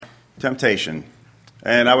temptation.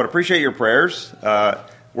 And I would appreciate your prayers.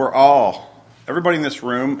 Everybody in this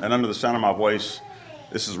room and under the sound of my voice,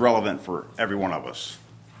 this is relevant for every one of us.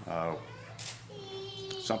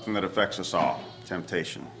 Something that affects us all,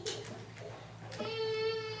 temptation.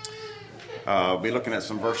 I'll be looking at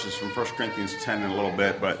some verses from 1 Corinthians 10 in a little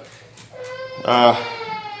bit, but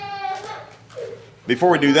before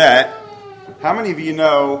we do that, how many of you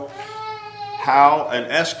know how an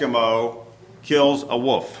Eskimo kills a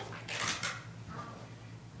wolf?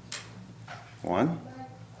 One?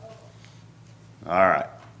 All right.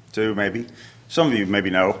 Two, maybe. Some of you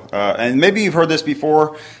maybe know. And maybe you've heard this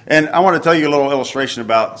before. And I want to tell you a little illustration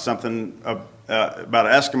about something about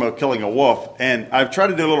an Eskimo killing a wolf. And I've tried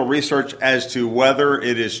to do a little research as to whether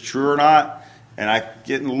it is true or not. And I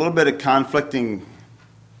get a little bit of conflicting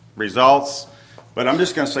results. But I'm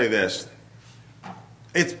just going to say this.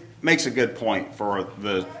 It makes a good point for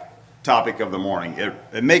the topic of the morning.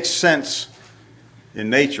 It makes sense in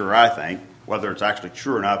nature, I think, whether it's actually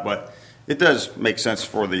true or not. But it does make sense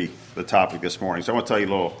for the topic this morning. So I want to tell you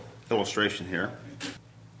a little illustration here.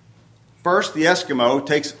 First, the Eskimo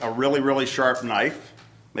takes a really, really sharp knife,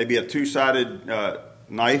 maybe a two-sided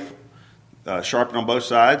knife, sharpened on both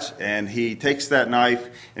sides, and he takes that knife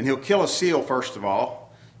and he'll kill a seal, first of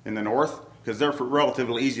all, in the north, because they're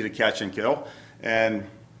relatively easy to catch and kill. And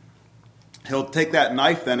he'll take that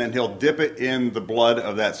knife then and he'll dip it in the blood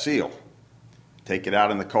of that seal. Take it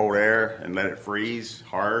out in the cold air and let it freeze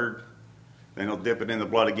hard. Then he'll dip it in the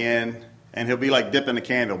blood again, and he'll be like dipping a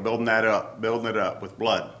candle, building it up with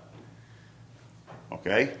blood.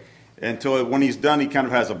 Okay? Until when he's done, he kind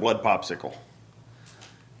of has a blood popsicle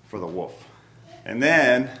for the wolf. And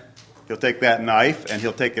then he'll take that knife, and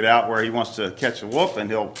he'll take it out where he wants to catch the wolf, and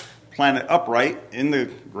he'll plant it upright in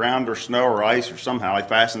the ground or snow or ice, or somehow he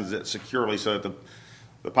fastens it securely so that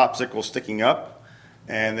the popsicle is sticking up,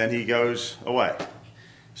 and then he goes away.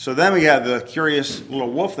 So then we have the curious little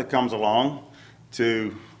wolf that comes along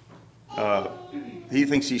he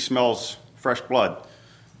thinks he smells fresh blood,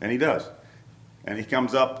 and he does. And he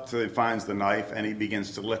comes up till he finds the knife, and he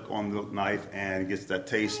begins to lick on the knife and gets that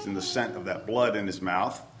taste and the scent of that blood in his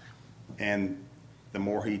mouth. And the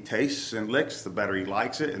more he tastes and licks, the better he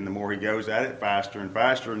likes it, and the more he goes at it, faster and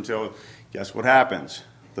faster, until guess what happens?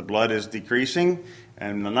 The blood is decreasing,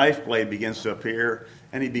 and the knife blade begins to appear,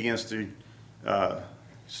 and he begins to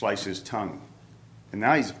slice his tongue. And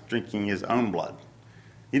now he's drinking his own blood.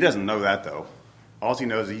 He doesn't know that, though. All he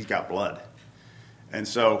knows is he's got blood. And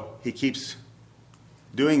so he keeps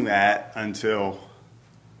doing that until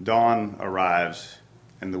dawn arrives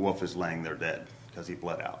and the wolf is laying there dead because he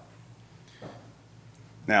bled out.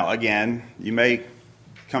 Now, again, you may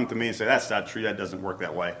come to me and say, that's not true, that doesn't work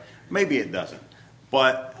that way. Maybe it doesn't,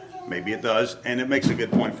 but maybe it does, and it makes a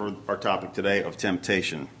good point for our topic today of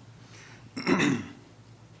temptation.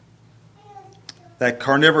 That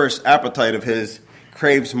carnivorous appetite of his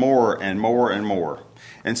craves more and more and more.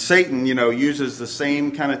 And Satan, uses the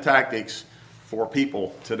same kind of tactics for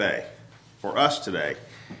people today, for us today.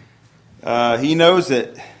 He knows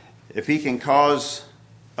that if he can cause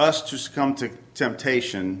us to succumb to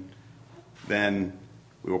temptation, then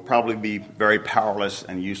we will probably be very powerless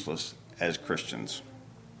and useless as Christians.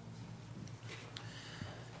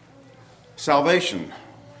 Salvation.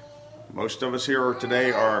 Most of us here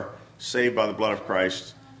today are saved by the blood of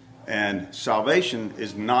Christ, and salvation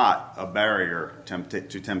is not a barrier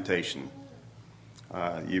to temptation.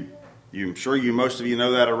 I'm sure most of you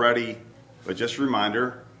know that already, but just a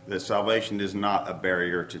reminder that salvation is not a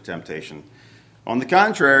barrier to temptation. On the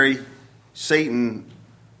contrary, Satan,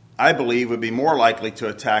 I believe, would be more likely to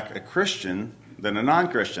attack a Christian than a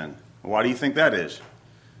non-Christian. Why do you think that is?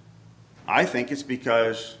 I think it's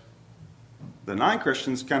because the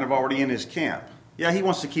non-Christian's kind of already in his camp. Yeah, he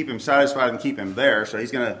wants to keep him satisfied and keep him there, so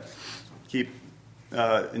he's going to keep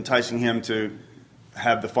enticing him to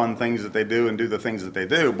have the fun things that they do and do the things that they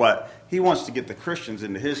do, but he wants to get the Christians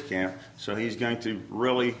into his camp, so he's going to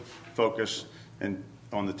really focus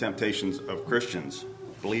on the temptations of Christians,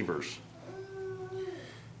 believers.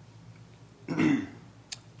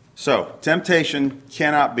 So, temptation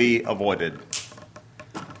cannot be avoided.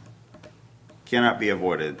 Cannot be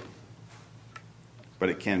avoided, but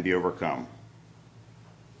it can be overcome.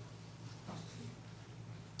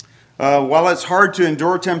 While it's hard to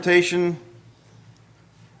endure temptation,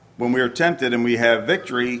 when we are tempted and we have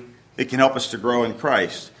victory, it can help us to grow in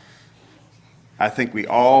Christ. I think we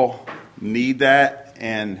all need that,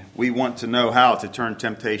 and we want to know how to turn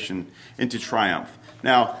temptation into triumph.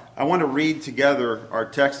 Now, I want to read together our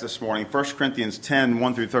text this morning, 1 Corinthians 10,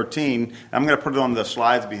 1 through 13. I'm going to put it on the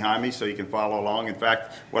slides behind me so you can follow along. In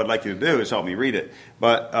fact, what I'd like you to do is help me read it.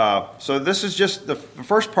 But so this is just the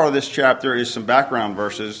first part of this chapter is some background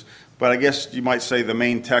verses, but I guess you might say the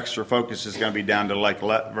main text or focus is going to be down to like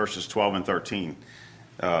verses 12 and 13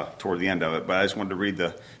 toward the end of it. But I just wanted to read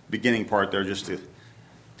the beginning part there just to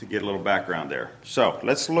get a little background there. So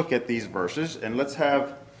let's look at these verses, and let's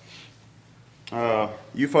have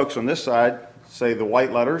you folks on this side say the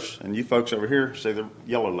white letters, and you folks over here say the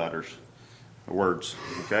yellow letters, the words,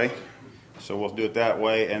 okay? So we'll do it that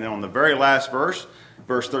way. And then on the very last verse,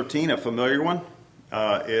 verse 13, a familiar one,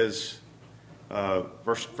 is 1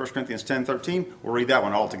 Corinthians 10, 13. We'll read that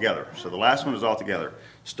one all together. So the last one is all together.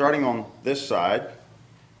 Starting on this side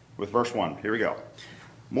with verse 1. Here we go.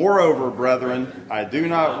 Moreover, brethren, I do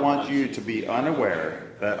not want you to be unaware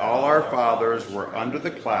that all our fathers were under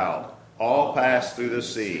the cloud, all passed through the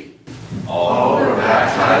sea. All were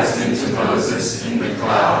baptized into Moses in the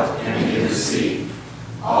cloud and in the sea.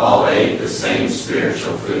 All ate the same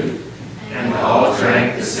spiritual food, and all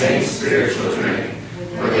drank the same spiritual drink,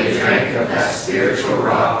 for they drank of that spiritual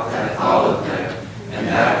rock that followed them, and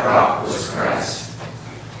that rock was Christ.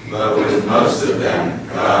 But with most of them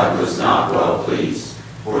God was not well pleased,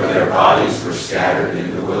 for their bodies were scattered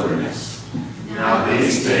in the wilderness. Now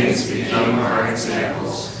these things became our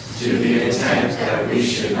examples, to the intent that we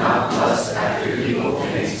should not lust after evil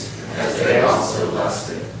things, as they also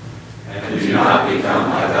lusted. And do not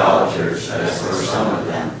become idolaters, as were some of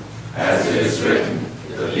them. As it is written,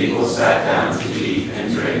 the people sat down to eat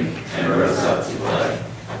and drink, and rose up to play.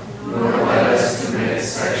 Nor let us commit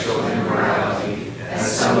sexual immorality,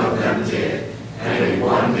 as some of them did, and in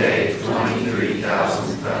one day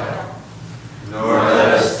 23,000 fell. Nor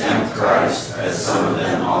let us tempt Christ, as some of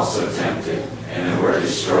them also tempted, and were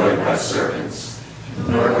destroyed by serpents.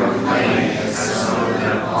 Nor complain, as some of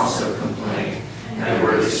them also complained, and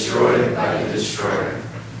were destroyed by the destroyer.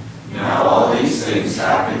 Now all these things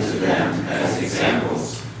happened to them as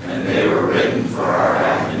examples, and they were written for our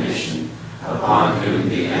admonition, upon whom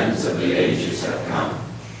the ends of the ages have come.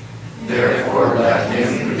 Therefore let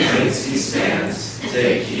him who thinks he stands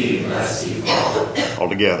take heed lest he fall. All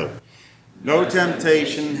together. No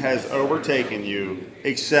temptation has overtaken you,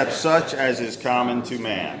 except such as is common to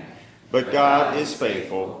man. But God is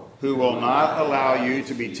faithful, who will not allow you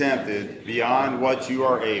to be tempted beyond what you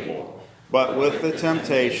are able, but with the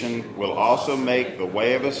temptation will also make the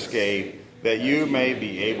way of escape, that you may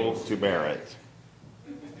be able to bear it.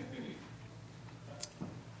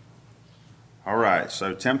 All right,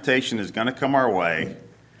 so temptation is going to come our way,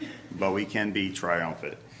 but we can be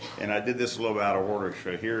triumphant. And I did this a little bit out of order,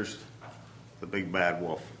 so here's the big bad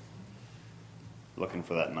wolf looking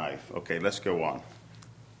for that knife. Okay, let's go on.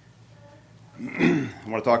 I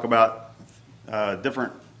want to talk about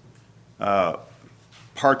different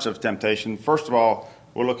parts of temptation. First of all,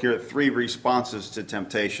 we'll look here at 3 responses to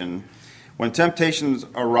temptation. When temptations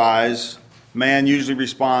arise, man usually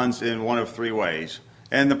responds in one of 3 ways.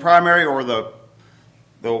 And the primary, or the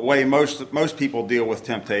way most people deal with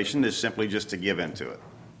temptation, is simply just to give in to it.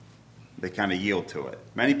 They kind of yield to it.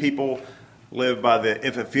 Many people live by the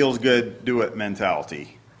if it feels good, do it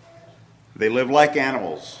mentality. They live like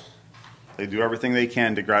animals. They do everything they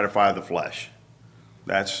can to gratify the flesh.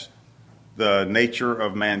 That's the nature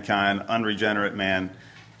of mankind, unregenerate man.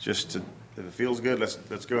 Just to, if it feels good,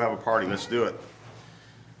 let's go have a party. Let's do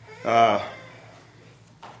it.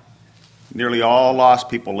 Nearly all lost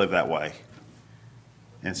people live that way.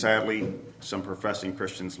 And sadly, some professing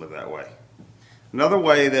Christians live that way. Another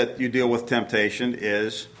way that you deal with temptation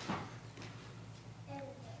is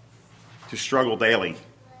to struggle daily.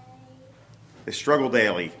 They struggle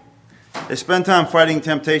daily. They spend time fighting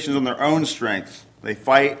temptations on their own strength. They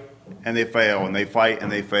fight and they fail, and they fight and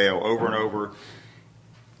they fail over and over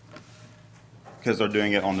because they're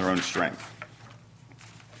doing it on their own strength.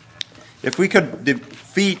 If we could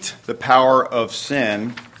defeat the power of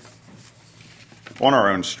sin on our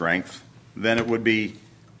own strength, then it would be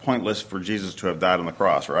pointless for Jesus to have died on the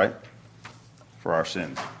cross, right? For our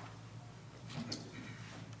sins.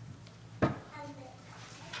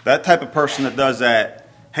 That type of person that does that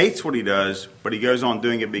hates what he does, but he goes on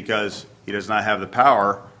doing it because he does not have the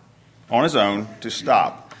power on his own to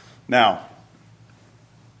stop. Now,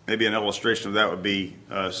 maybe an illustration of that would be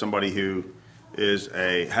somebody who has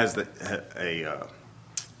a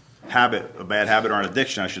bad habit, or an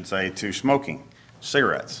addiction, I should say, to smoking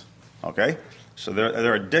cigarettes. Okay, so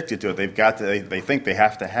they're addicted to it. They think they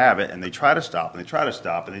have to have it, and they try to stop, and they try to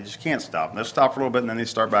stop, and they just can't stop. And they'll stop for a little bit, and then they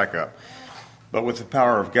start back up. But with the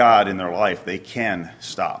power of God in their life, they can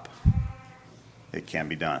stop. It can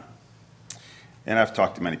be done. And I've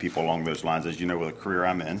talked to many people along those lines, as you know, with the career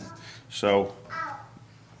I'm in. So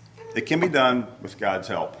it can be done with God's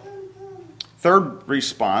help. Third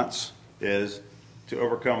response is to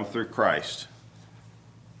overcome through Christ.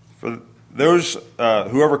 For those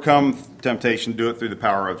who overcome temptation do it through the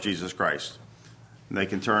power of Jesus Christ. And they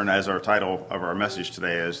can turn, as our title of our message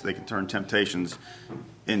today is, they can turn temptations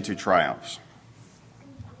into triumphs.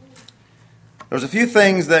 There's a few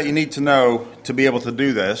things that you need to know to be able to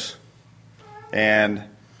do this. And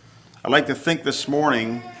I'd like to think this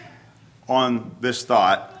morning on this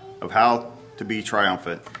thought of how to be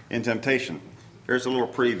triumphant in temptation. Here's a little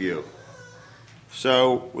preview.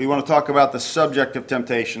 So we want to talk about the subject of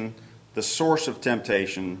temptation, the source of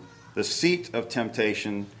temptation, the seat of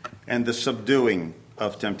temptation, and the subduing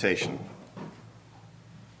of temptation.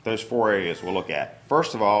 Those four areas we'll look at.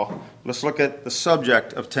 First of all, let's look at the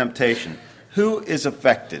subject of temptation. Who is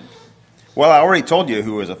affected? Well, I already told you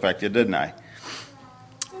who is affected, didn't I?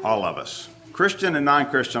 All of us. Christian and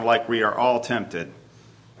non-Christian alike, we are all tempted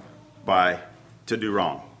to do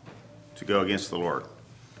wrong, to go against the Lord.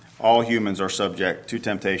 All humans are subject to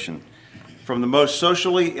temptation. From the most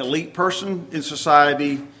socially elite person in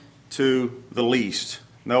society to the least,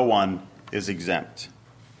 no one is exempt.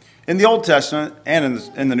 In the Old Testament and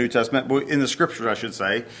in the New Testament, in the Scriptures, I should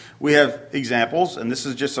say, we have examples, and this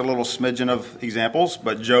is just a little smidgen of examples,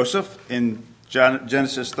 but Joseph in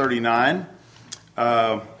Genesis 39,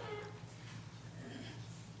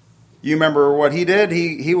 you remember what he did?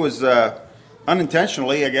 He was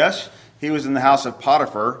unintentionally, I guess, he was in the house of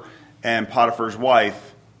Potiphar, and Potiphar's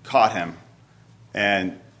wife caught him.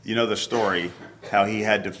 And you know the story, how he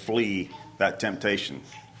had to flee that temptation.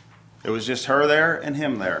 It was just her there and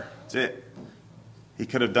him there. That's it. He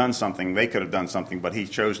could have done something, they could have done something, but he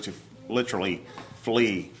chose to literally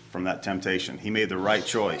flee from that temptation. He made the right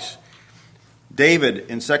choice. David,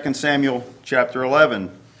 in 2 Samuel chapter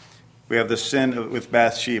 11, we have the sin with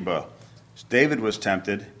Bathsheba. David was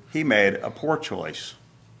tempted. He made a poor choice.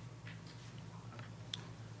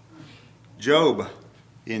 Job,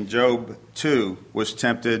 in Job 2, was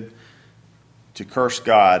tempted to curse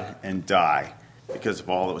God and die because of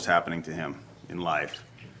all that was happening to him in life.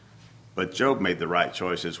 But Job made the right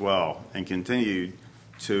choice as well and continued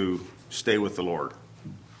to stay with the Lord.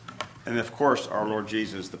 And of course, our Lord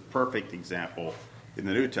Jesus, the perfect example in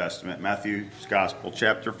the New Testament, Matthew's Gospel,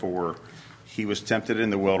 chapter 4, he was tempted in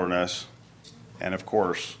the wilderness. And of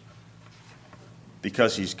course,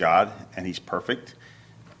 because he's God and he's perfect,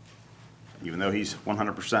 even though he's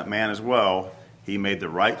 100% man as well, he made the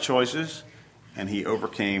right choices and he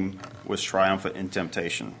overcame, was triumphant in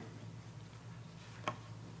temptation.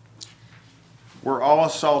 We're all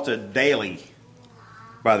assaulted daily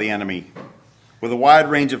by the enemy with a wide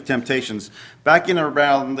range of temptations. Back in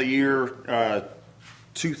around the year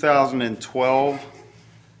 2012,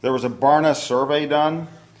 there was a Barna survey done.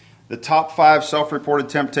 The top 5 self-reported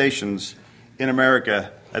temptations in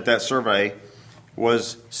America at that survey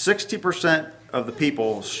was 60% of the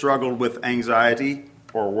people struggled with anxiety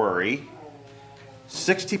or worry.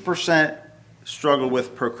 60% struggled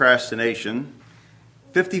with procrastination.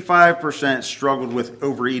 55% struggled with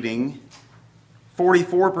overeating.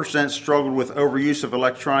 44% struggled with overuse of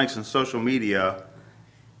electronics and social media.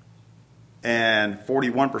 And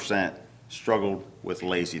 41% struggled with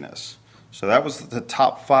laziness. So that was the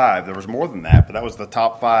top 5. There was more than that, but that was the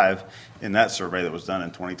top 5 in that survey that was done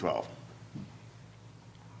in 2012.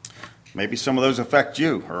 Maybe some of those affect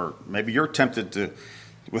you, or maybe you're tempted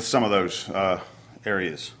with some of those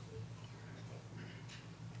areas.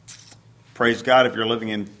 Praise God if you're living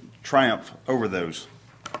in triumph over those.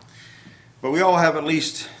 But we all have at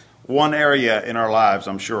least one area in our lives,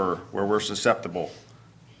 I'm sure, where we're susceptible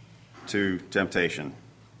to temptation.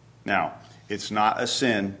 Now, it's not a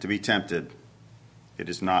sin to be tempted. It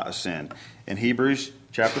is not a sin. In Hebrews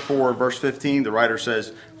chapter 4, verse 15, the writer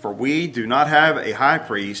says, "For we do not have a high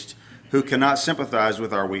priest who cannot sympathize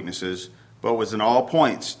with our weaknesses, but was in all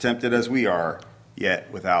points tempted as we are,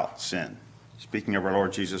 yet without sin." Speaking of our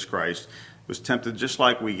Lord Jesus Christ, was tempted just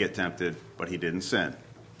like we get tempted, but he didn't sin.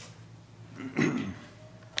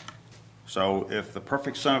 So if the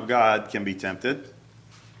perfect Son of God can be tempted,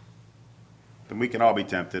 then we can all be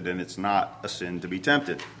tempted, and it's not a sin to be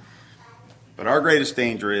tempted. But our greatest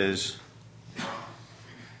danger is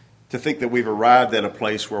to think that we've arrived at a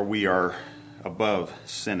place where we are above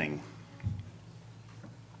sinning.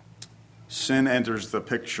 Sin enters the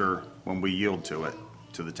picture when we yield to it,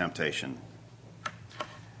 to the temptation.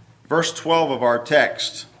 Verse 12 of our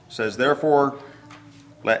text says, "Therefore,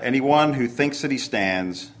 let anyone who thinks that he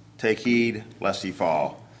stands take heed lest he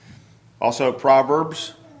fall." Also,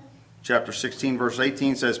 Proverbs chapter 16, verse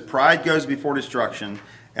 18 says, "Pride goes before destruction,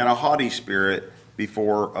 and a haughty spirit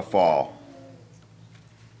before a fall."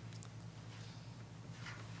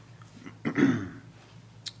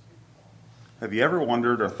 Have you ever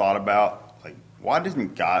wondered or thought about, like, why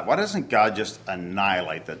doesn't God just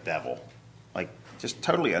annihilate the devil? Like, just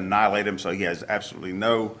totally annihilate him so he has absolutely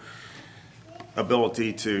no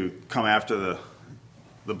ability to come after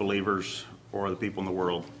the believers or the people in the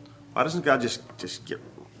world? Why doesn't God just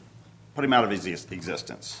put him out of his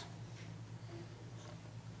existence?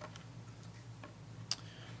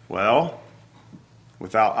 Well,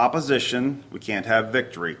 without opposition, we can't have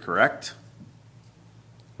victory, correct?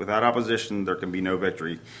 Without opposition, there can be no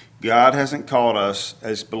victory. God hasn't called us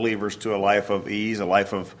as believers to a life of ease, a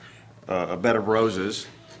life of a bed of roses.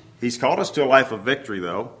 He's called us to a life of victory,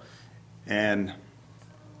 though. And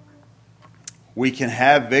we can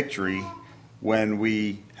have victory when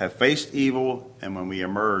we have faced evil and when we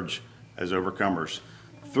emerge as overcomers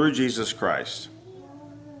through Jesus Christ.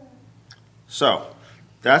 So,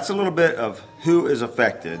 that's a little bit of who is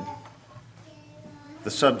affected,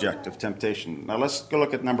 the subject of temptation. Now let's go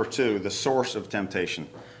look at number 2, the source of temptation.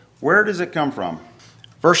 Where does it come from?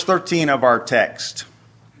 Verse 13 of our text.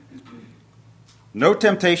 "No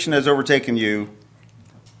temptation has overtaken you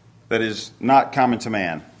that is not common to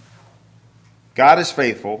man. God is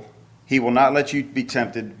faithful. He will not let you be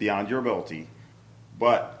tempted beyond your ability.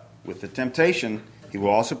 But with the temptation, he will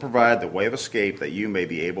also provide the way of escape that you may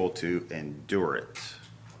be able to endure it."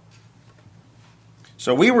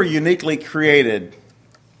 So we were uniquely created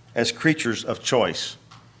as creatures of choice.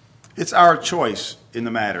 It's our choice in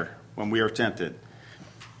the matter when we are tempted.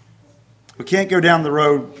 We can't go down the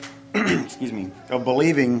road of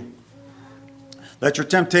believing that your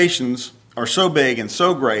temptations are so big and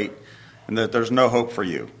so great and that there's no hope for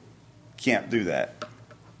you. Can't do that.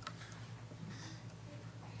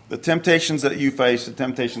 The temptations that you face, the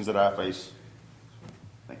temptations that I face,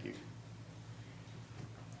 thank you,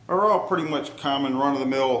 are all pretty much common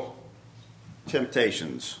run-of-the-mill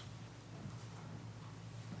temptations.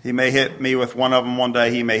 He may hit me with one of them one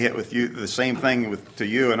day. He may hit with you the same thing to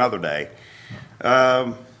you another day.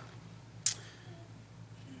 Not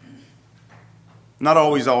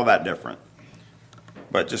always all that different,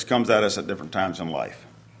 but just comes at us at different times in life.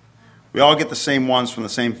 We all get the same ones from the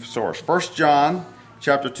same source. 1 John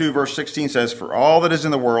chapter 2, verse 16 says, "For all that is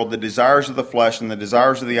in the world, the desires of the flesh and the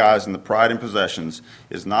desires of the eyes and the pride and possessions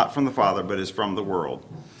is not from the Father, but is from the world."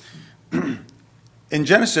 In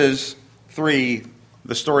Genesis 3,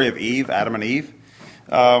 the story of Eve, Adam and Eve,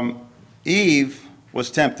 Eve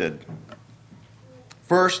was tempted.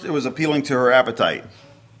 First, it was appealing to her appetite,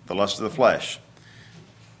 the lust of the flesh.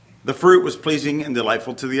 The fruit was pleasing and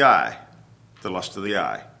delightful to the eye, the lust of the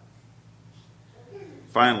eye.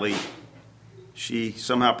 Finally, she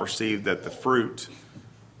somehow perceived that the fruit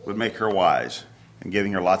would make her wise and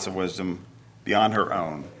giving her lots of wisdom beyond her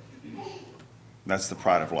own. That's the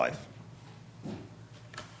pride of life.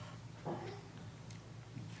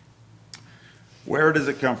 Where does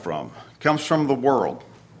it come from? It comes from the world.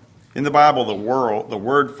 In the Bible, the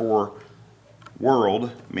word for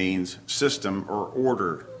world means system or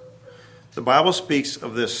order. The Bible speaks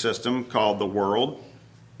of this system called the world.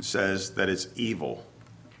 It says that it's evil.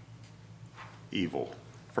 Evil.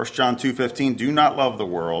 1 John 2:15, "Do not love the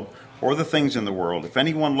world or the things in the world. If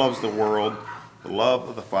anyone loves the world, the love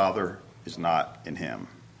of the Father is not in him."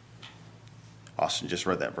 Austin just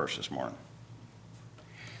read that verse this morning.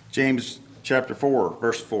 James chapter 4,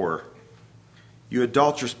 verse 4. "You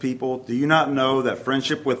adulterous people, do you not know that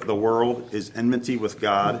friendship with the world is enmity with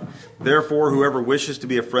God? Therefore, whoever wishes to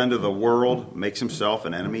be a friend of the world makes himself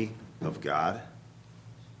an enemy of God."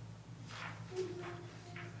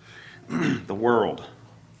 The world.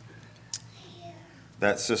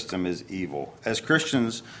 That system is evil. As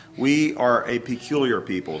Christians, we are a peculiar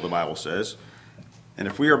people, the Bible says. And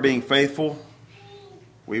if we are being faithful,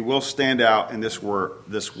 we will stand out in this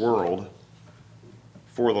world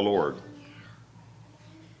for the Lord.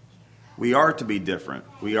 We are to be different.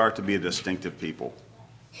 We are to be a distinctive people.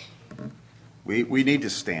 We need to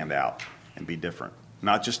stand out and be different,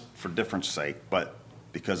 not just for difference sake, but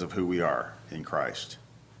because of who we are in Christ.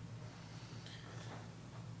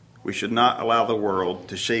 We should not allow the world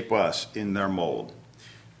to shape us in their mold.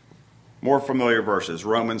 More familiar verses,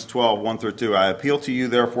 Romans 12, 1 through 2. "I appeal to you,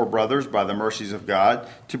 therefore, brothers, by the mercies of God,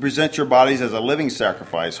 to present your bodies as a living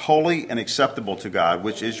sacrifice, holy and acceptable to God,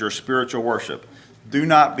 which is your spiritual worship. Do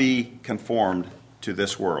not be conformed to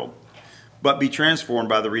this world, but be transformed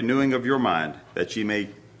by the renewing of your mind,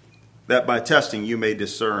 that by testing you may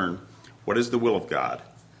discern what is the will of God,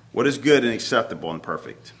 what is good and acceptable and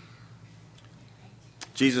perfect."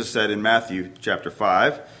 Jesus said in Matthew chapter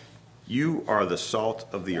 5, "You are the salt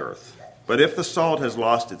of the earth. But if the salt has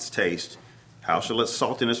lost its taste, how shall its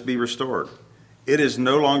saltiness be restored? It is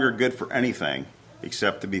no longer good for anything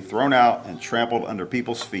except to be thrown out and trampled under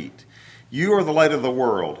people's feet. You are the light of the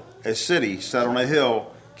world. A city set on a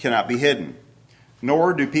hill cannot be hidden.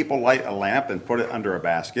 Nor do people light a lamp and put it under a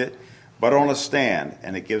basket, but on a stand,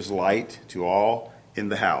 and it gives light to all in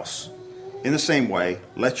the house. In the same way,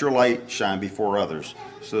 let your light shine before others,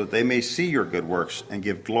 so that they may see your good works and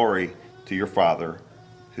give glory to your Father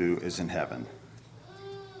who is in heaven."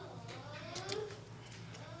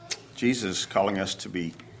 Jesus is calling us to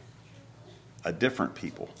be a different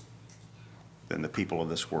people than the people of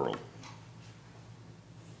this world.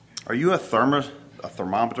 Are you a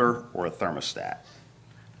thermometer or a thermostat?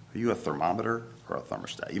 Are you a thermometer or a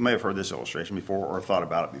thermostat? You may have heard this illustration before or thought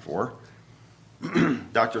about it before.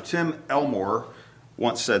 Dr. Tim Elmore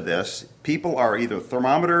once said this: "People are either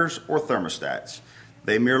thermometers or thermostats.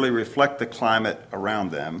 They merely reflect the climate around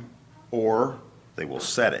them, or they will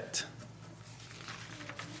set it."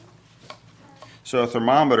 So a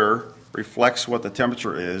thermometer reflects what the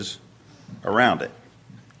temperature is around it.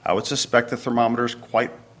 I would suspect the thermometer is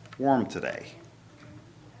quite warm today.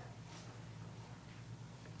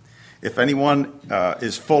 If anyone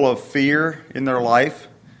is full of fear in their life,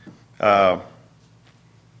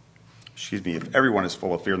 if everyone is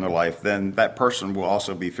full of fear in their life, then that person will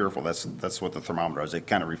also be fearful. That's what the thermometer is. It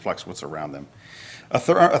kind of reflects what's around them. A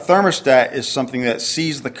thermostat is something that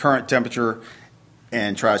sees the current temperature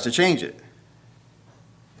and tries to change it.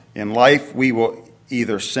 In life, we will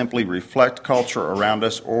either simply reflect culture around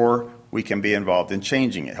us, or we can be involved in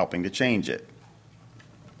changing it, helping to change it.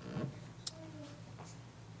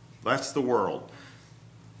 That's the world.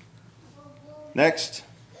 Next,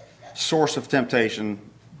 source of temptation,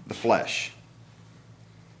 the flesh.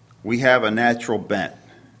 We have a natural bent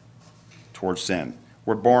towards sin.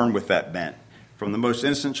 We're born with that bent. From the most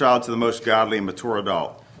innocent child to the most godly and mature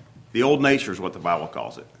adult. The old nature is what the Bible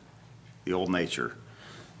calls it. The old nature.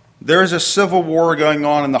 There is a civil war going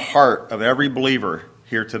on in the heart of every believer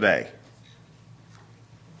here today.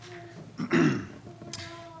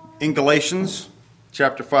 In Galatians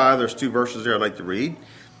chapter 5, there's 2 verses there I'd like to read.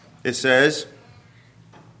 It says,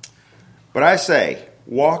 "But I say,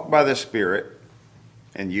 walk by the Spirit,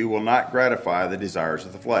 and you will not gratify the desires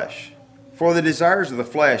of the flesh. For the desires of the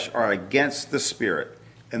flesh are against the Spirit,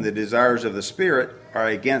 and the desires of the Spirit are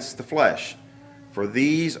against the flesh. For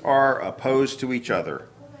these are opposed to each other,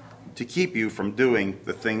 to keep you from doing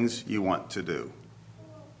the things you want to do."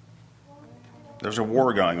 There's a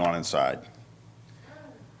war going on inside.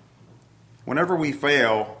 Whenever we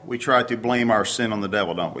fail, we try to blame our sin on the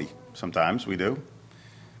devil, don't we? Sometimes we do.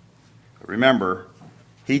 But remember,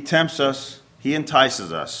 he tempts us, he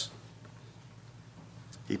entices us,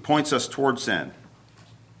 he points us towards sin.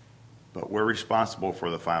 But we're responsible for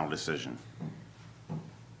the final decision.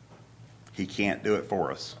 He can't do it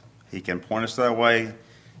for us. He can point us that way,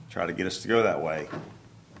 try to get us to go that way,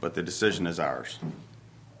 but the decision is ours.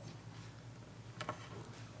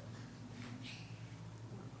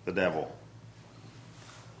 The devil.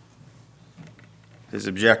 His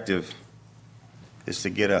objective is to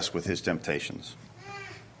get us with his temptations.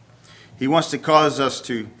 He wants to cause us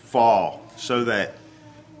to fall so that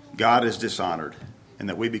God is dishonored and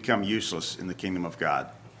that we become useless in the kingdom of God.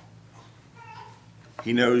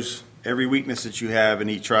 He knows every weakness that you have, and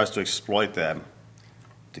he tries to exploit them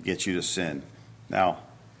to get you to sin. Now,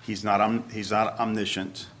 he's not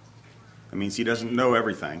omniscient. That means he doesn't know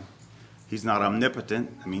everything. He's not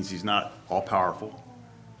omnipotent. That means he's not all-powerful.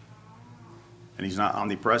 And he's not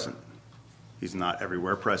omnipresent. He's not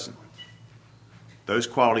everywhere present. Those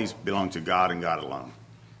qualities belong to God and God alone.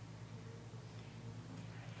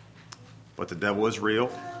 But the devil is real.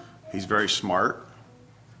 He's very smart.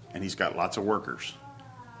 And he's got lots of workers.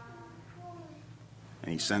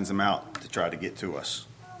 And he sends them out to try to get to us.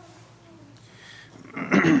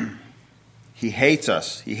 He hates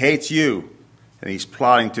us. He hates you. And he's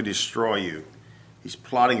plotting to destroy you. He's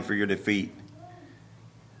plotting for your defeat.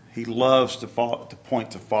 He loves to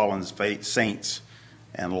point to fallen saints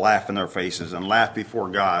and laugh in their faces and laugh before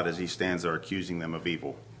God as he stands there accusing them of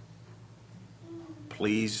evil.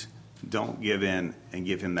 Please don't give in and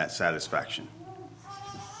give him that satisfaction.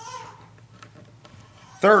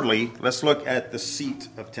 Thirdly, let's look at the seat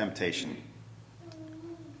of temptation.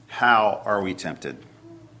 How are we tempted?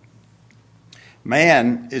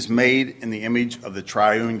 Man is made in the image of the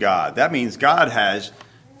triune God. That means God has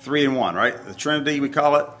 3 in 1, right? The Trinity, we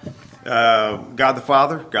call it. God the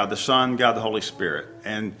Father, God the Son, God the Holy Spirit.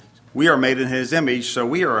 And we are made in his image, so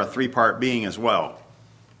we are a 3-part being as well.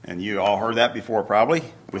 And you all heard that before probably.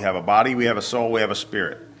 We have a body, we have a soul, we have a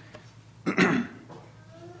spirit.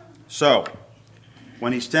 So,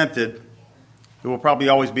 when he's tempted, it will probably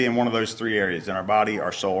always be in one of those three areas, in our body,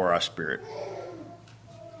 our soul, or our spirit.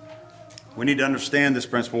 We need to understand this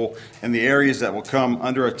principle in the areas that will come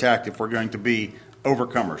under attack if we're going to be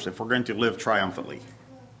overcomers, if we're going to live triumphantly.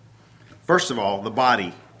 First of all, the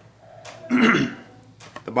body. The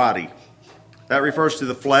body. That refers to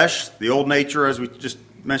the flesh, the old nature, as we just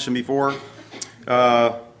mentioned before.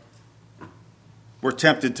 We're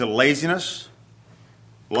tempted to laziness,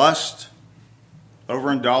 lust,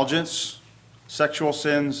 overindulgence, sexual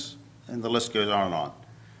sins, and the list goes on and on.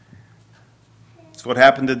 It's what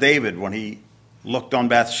happened to David when he looked on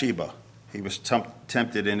Bathsheba. He was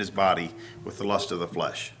tempted in his body with the lust of the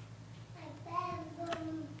flesh.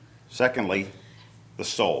 Secondly, the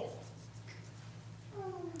soul.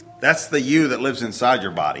 That's the you that lives inside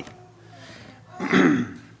your body.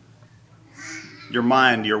 Your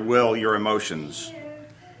mind, your will, your emotions.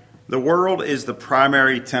 The world is the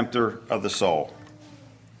primary tempter of the soul.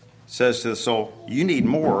 It says to the soul, you need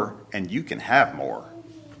more and you can have more.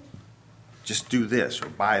 Just do this or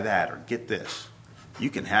buy that or get this. You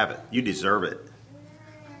can have it. You deserve it.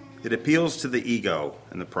 It appeals to the ego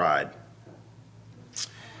and the pride.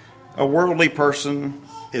 A worldly person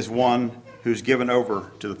is one who's given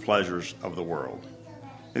over to the pleasures of the world.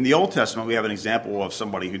 In the Old Testament, we have an example of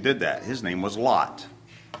somebody who did that. His name was Lot.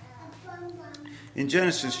 In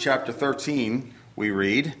Genesis chapter 13, we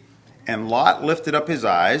read, and Lot lifted up his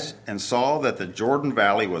eyes and saw that the Jordan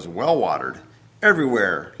Valley was well watered,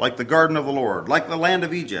 everywhere, like the garden of the Lord, like the land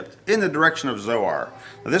of Egypt, in the direction of Zoar.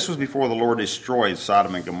 Now, this was before the Lord destroyed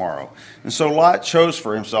Sodom and Gomorrah. And so Lot chose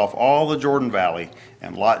for himself all the Jordan Valley,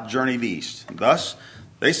 and Lot journeyed east. And thus,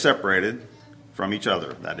 they separated from each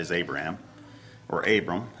other. That is Abraham, or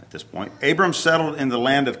Abram at this point. Abram settled in the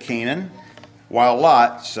land of Canaan, while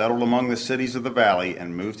Lot settled among the cities of the valley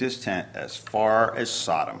and moved his tent as far as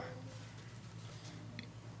Sodom.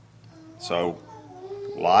 So,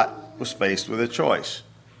 Lot was faced with a choice,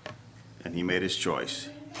 and he made his choice.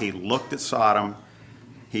 He looked at Sodom,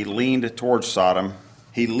 he leaned towards Sodom,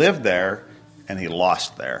 he lived there, and he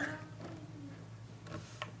lost there.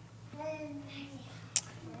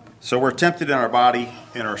 So we're tempted in our body,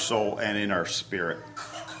 in our soul, and in our spirit.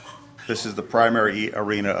 This is the primary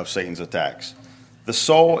arena of Satan's attacks. The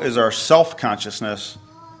soul is our self-consciousness,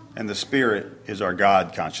 and the spirit is our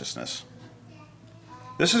God consciousness.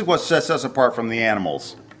 This is what sets us apart from the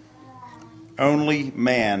animals. Only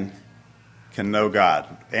man can know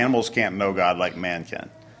God. Animals can't know God like man can.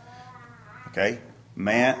 Okay?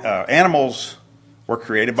 Animals were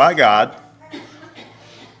created by God,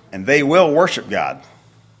 and they will worship God.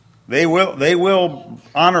 They will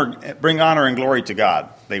bring honor and glory to God.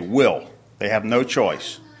 They will. They have no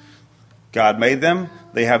choice. God made them.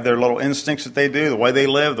 They have their little instincts that they do, the way they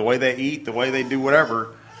live, the way they eat, the way they do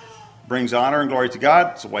whatever, brings honor and glory to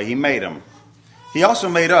God. It's the way he made them. He also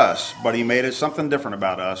made us, but he made it something different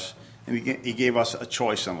about us, and he gave us a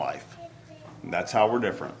choice in life. And that's how we're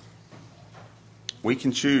different. We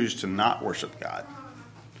can choose to not worship God.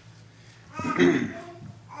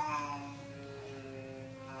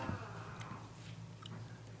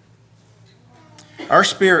 Our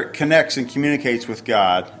spirit connects and communicates with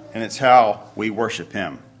God, and it's how we worship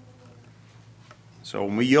him. So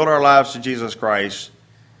when we yield our lives to Jesus Christ,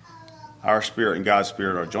 our spirit and God's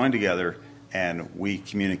spirit are joined together, and we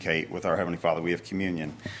communicate with our Heavenly Father. We have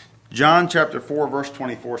communion. John chapter 4, verse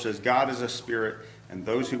 24 says, God is a spirit, and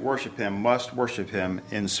those who worship him must worship him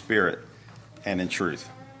in spirit and in truth.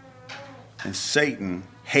 And Satan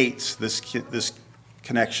hates this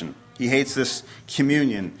connection. He hates this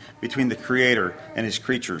communion between the Creator and his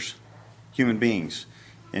creatures, human beings.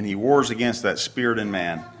 And he wars against that spirit in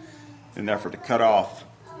man in an effort to cut off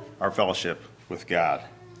our fellowship with God.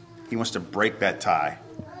 He wants to break that tie.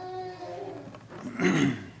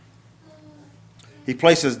 He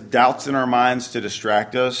places doubts in our minds to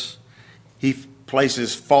distract us. He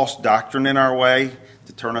places false doctrine in our way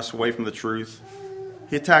to turn us away from the truth.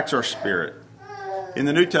 He attacks our spirit. In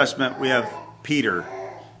the New Testament, we have Peter,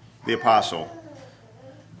 the apostle.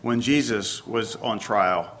 When Jesus was on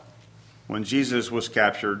trial, when Jesus was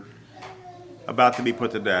captured, about to be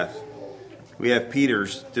put to death, we have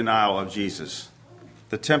Peter's denial of Jesus.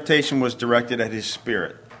 The temptation was directed at his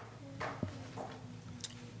spirit.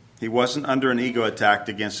 He wasn't under an ego attack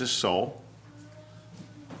against his soul.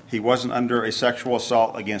 He wasn't under a sexual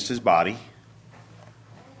assault against his body.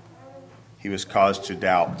 He was caused to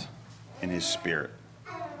doubt in his spirit.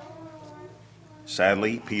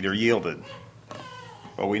 Sadly, Peter yielded.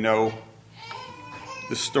 But we know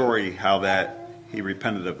the story, how that he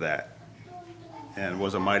repented of that and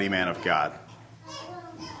was a mighty man of God.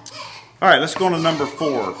 All right, let's go on to number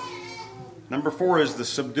 4. Number 4 is the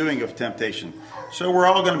subduing of temptation. So we're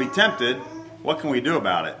all going to be tempted. What can we do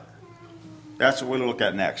about it? That's what we'll look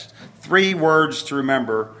at next. 3 words to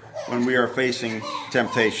remember when we are facing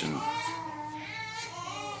temptation.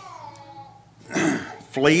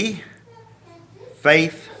 Flee,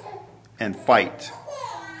 faith, and fight.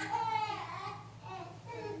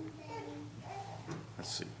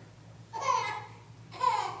 Let's see.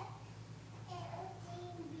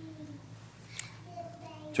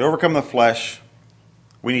 To overcome the flesh,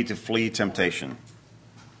 we need to flee temptation.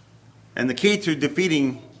 And the key to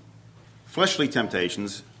defeating fleshly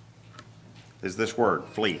temptations is this word,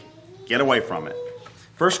 flee. Get away from it.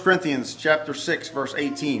 1 Corinthians chapter 6, verse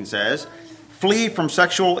 18 says, flee from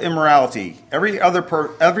sexual immorality. Every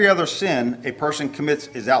other sin a person commits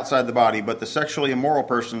is outside the body, but the sexually immoral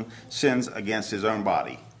person sins against his own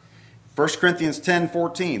body. 1 Corinthians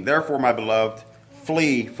 10:14, therefore, my beloved,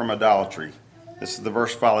 flee from idolatry. This is the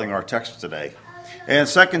verse following our text today. And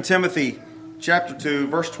 2 Timothy chapter 2,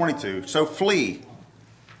 verse 22, so flee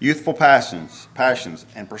youthful passions,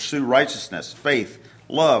 and pursue righteousness, faith,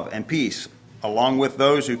 love, and peace, along with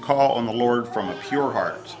those who call on the Lord from a pure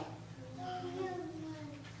heart.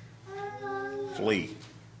 Flee.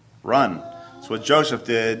 Run. That's what Joseph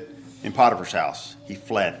did in Potiphar's house. He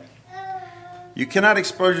fled. You cannot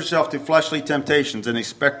expose yourself to fleshly temptations and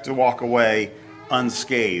expect to walk away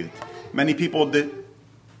unscathed. Many people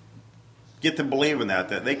get to believe in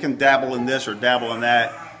that they can dabble in this or dabble in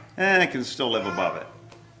that, and can still live above it.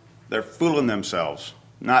 They're fooling themselves.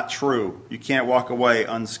 Not true. You can't walk away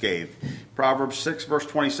unscathed. Proverbs 6, verse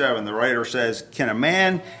 27, the writer says, can a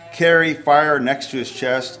man carry fire next to his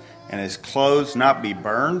chest and his clothes not be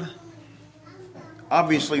burned?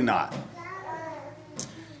 Obviously not.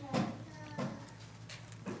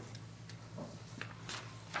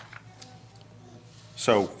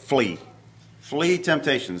 So flee. Flee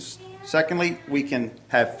temptations. Secondly, we can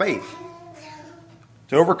have faith.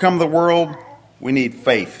 To overcome the world, we need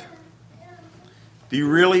faith. Do you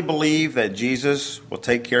really believe that Jesus will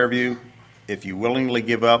take care of you if you willingly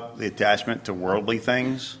give up the attachment to worldly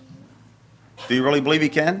things? Do you really believe he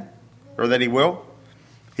can? Or that he will?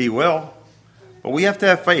 He will. But we have to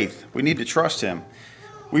have faith. We need to trust him.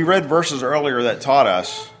 We read verses earlier that taught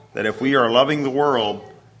us that if we are loving the world,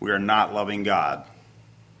 we are not loving God.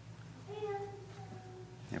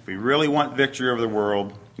 If we really want victory over the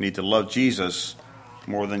world, you need to love Jesus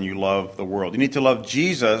more than you love the world. You need to love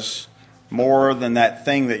Jesus more than that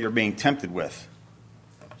thing that you're being tempted with.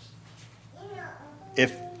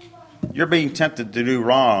 If you're being tempted to do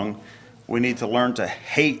wrong, we need to learn to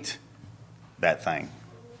hate that thing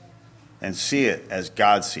and see it as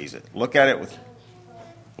God sees it. Look at it with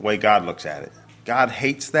the way God looks at it. God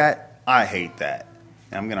hates that. I hate that.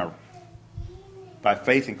 And by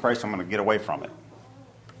faith in Christ, I'm going to get away from it.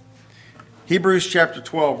 Hebrews chapter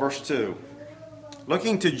 12, verse 2.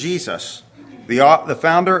 Looking to Jesus, the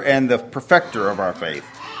founder and the perfecter of our faith,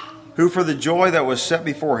 who for the joy that was set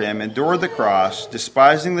before him endured the cross,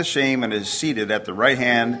 despising the shame, and is seated at the right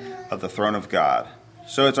hand of the throne of God.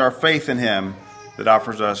 So it's our faith in him that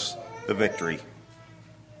offers us the victory.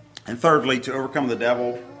 And thirdly, to overcome the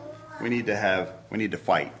devil, we need to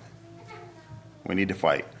fight. We need to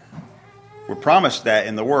fight. We're promised that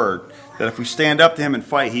in the Word, that if we stand up to him and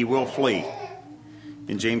fight, he will flee.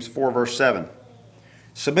 In James 4, verse 7,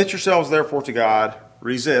 submit yourselves therefore to God,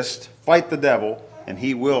 resist, fight the devil, and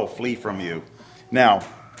he will flee from you. Now,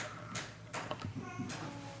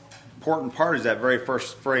 important part is that very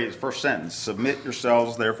first phrase, first sentence, submit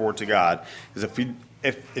yourselves therefore to God. Because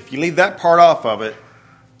if you leave that part off of it,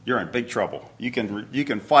 you're in big trouble. You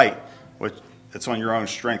can fight, but it's on your own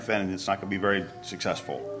strength then, and it's not going to be very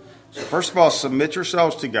successful. So first of all, submit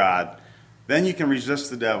yourselves to God. Then you can resist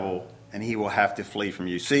the devil, and he will have to flee from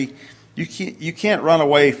you. See, you can't run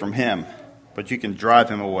away from him, but you can drive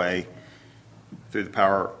him away through the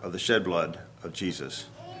power of the shed blood of Jesus.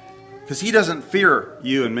 Because he doesn't fear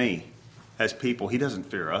you and me as people. He doesn't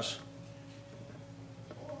fear us.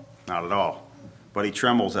 Not at all. But he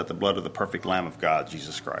trembles at the blood of the perfect Lamb of God,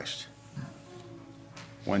 Jesus Christ.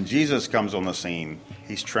 When Jesus comes on the scene,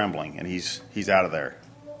 he's trembling and he's out of there.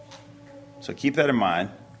 So keep that in mind.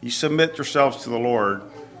 You submit yourselves to the Lord,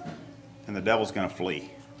 and the devil's going to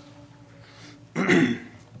flee.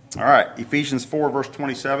 All right, Ephesians 4, verse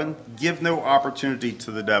 27. Give no opportunity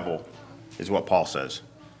to the devil, is what Paul says.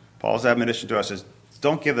 Paul's admonition to us is,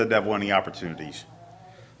 don't give the devil any opportunities.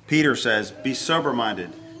 Peter says, be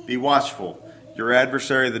sober-minded, be watchful. Your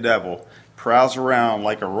adversary, the devil, prowls around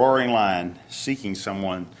like a roaring lion, seeking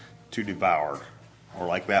someone to devour. Or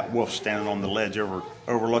like that wolf standing on the ledge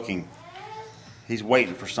overlooking. He's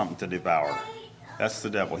waiting for something to devour. That's the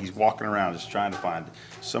devil. He's walking around just trying to find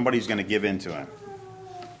somebody who's going to give in to him.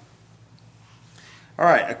 All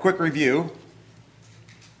right, a quick review.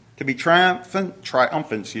 To be triumphant,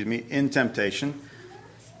 in temptation,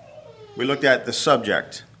 we looked at the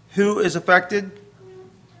subject. Who is affected?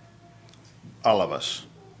 All of us.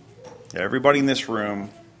 Everybody in this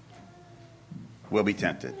room will be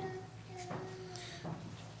tempted.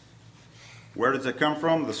 Where does it come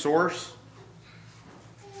from? The source?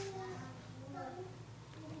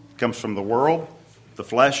 It comes from the world, the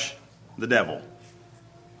flesh, the devil.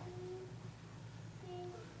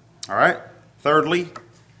 All right. Thirdly,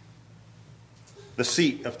 the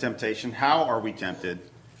seat of temptation. How are we tempted?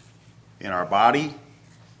 In our body,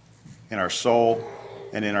 in our soul,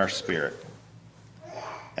 and in our spirit.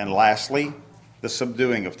 And lastly, the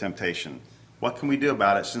subduing of temptation. What can we do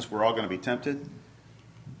about it since we're all going to be tempted?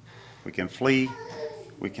 We can flee,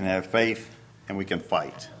 we can have faith, and we can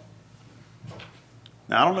fight.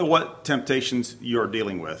 Now, I don't know what temptations you're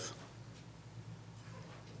dealing with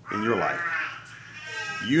in your life.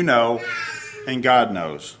 You know, and God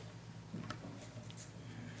knows.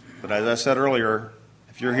 But as I said earlier,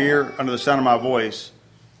 if you're here under the sound of my voice,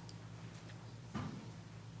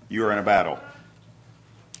 you are in a battle.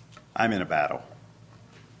 I'm in a battle.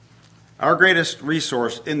 Our greatest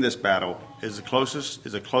resource in this battle is a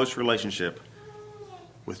close relationship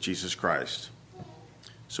with Jesus Christ.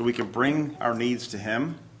 So we can bring our needs to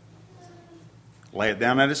Him, lay it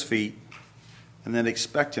down at His feet, and then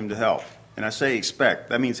expect Him to help. And I say expect,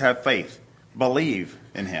 that means have faith. Believe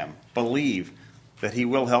in Him. Believe that He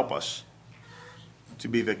will help us to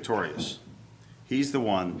be victorious. He's the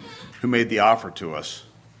one who made the offer to us.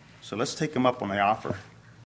 So let's take Him up on the offer.